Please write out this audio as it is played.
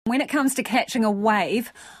When it comes to catching a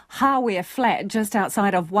wave, Hāwea Flat, just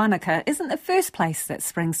outside of Wānaka, isn't the first place that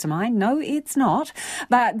springs to mind. No, it's not.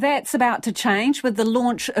 But that's about to change with the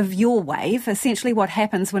launch of YourWave, essentially what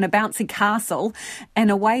happens when a bouncy castle and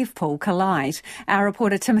a wave pool collide. Our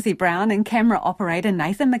reporter Timothy Brown and camera operator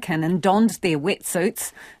Nathan McKinnon donned their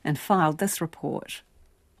wetsuits and filed this report.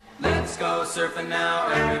 Let's go surfing now,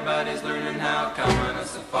 everybody's learning how. Come on a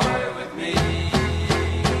safari with me.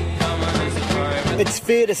 It's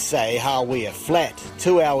fair to say Hāwea Flat,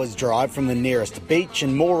 2 hours drive from the nearest beach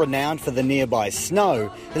and more renowned for the nearby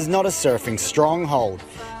snow, is not a surfing stronghold.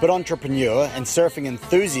 But entrepreneur and surfing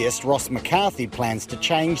enthusiast Ross McCarthy plans to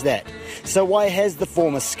change that. So why has the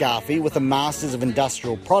former scarfie with a Masters of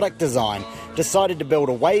Industrial Product Design decided to build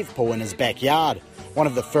a wave pool in his backyard, one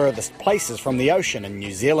of the furthest places from the ocean in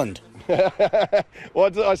New Zealand?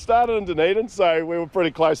 Well, I started in Dunedin, so we were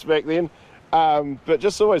pretty close back then. But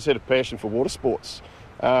just always had a passion for water sports.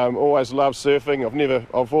 Always loved surfing.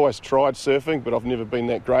 I've always tried surfing, but I've never been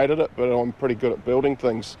that great at it. But I'm pretty good at building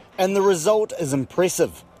things. And the result is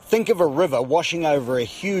impressive. Think of a river washing over a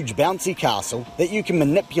huge bouncy castle that you can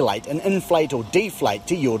manipulate and inflate or deflate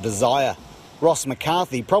to your desire. Ross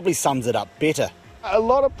McCarthy probably sums it up better. A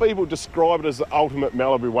lot of people describe it as the ultimate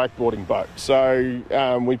Malibu wakeboarding boat. So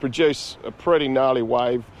we produce a pretty gnarly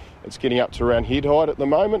wave. It's getting up to around head height at the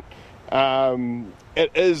moment.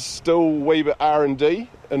 It is still a wee bit R&D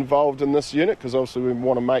involved in this unit because obviously we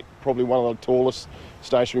want to make probably one of the tallest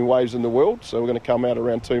stationary waves in the world. So we're going to come out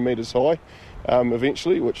around 2 metres high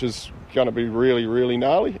eventually, which is going to be really, really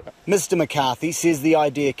gnarly. Mr McCarthy says the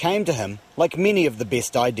idea came to him like many of the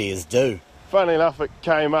best ideas do. Funnily enough, it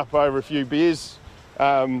came up over a few beers,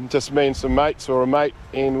 just me and some mates or a mate,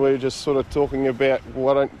 and we were just sort of talking about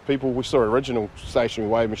we saw original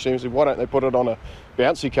stationary wave machines, why don't they put it on a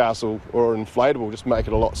bouncy castle or an inflatable, just make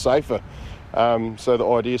it a lot safer. So the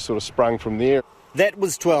idea sort of sprung from there. That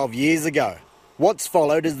was 12 years ago. What's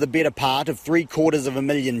followed is the better part of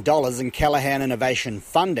 $750,000 in Callaghan Innovation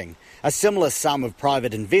funding, a similar sum of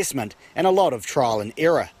private investment and a lot of trial and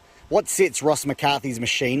error. What sets Ross McCarthy's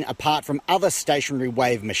machine apart from other stationary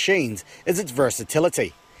wave machines is its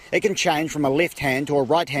versatility. It can change from a left-hand to a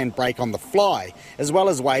right-hand brake on the fly, as well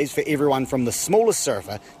as waves for everyone from the smallest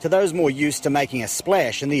surfer to those more used to making a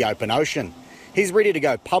splash in the open ocean. He's ready to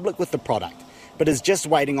go public with the product, but is just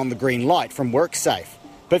waiting on the green light from WorkSafe.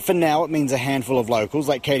 But for now, it means a handful of locals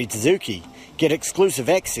like Katie Tsuzuki get exclusive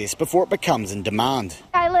access before it becomes in demand.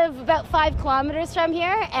 I live about 5 kilometres from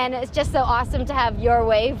here, and it's just so awesome to have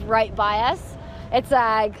YourWave right by us. It's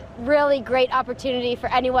a really great opportunity for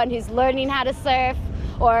anyone who's learning how to surf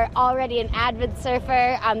or already an avid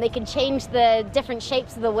surfer. They can change the different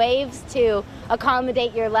shapes of the waves to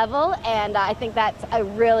accommodate your level, and I think that's a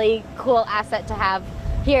really cool asset to have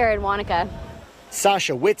here in Wanaka.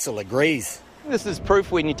 Sasha Wetzel agrees. This is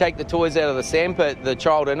proof when you take the toys out of the sandpit, the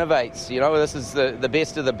child innovates. You know, this is the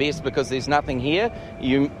best of the best because there's nothing here.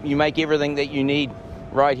 You make everything that you need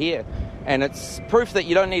right here. And it's proof that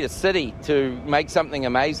you don't need a city to make something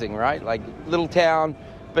amazing, right? Like little town,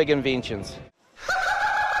 big inventions.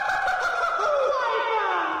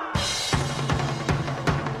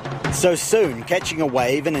 So soon, catching a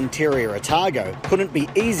wave in interior Otago couldn't be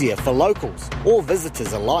easier for locals or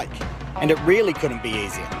visitors alike. And it really couldn't be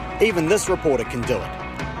easier. Even this reporter can do it.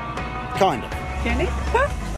 Kind of. Can he?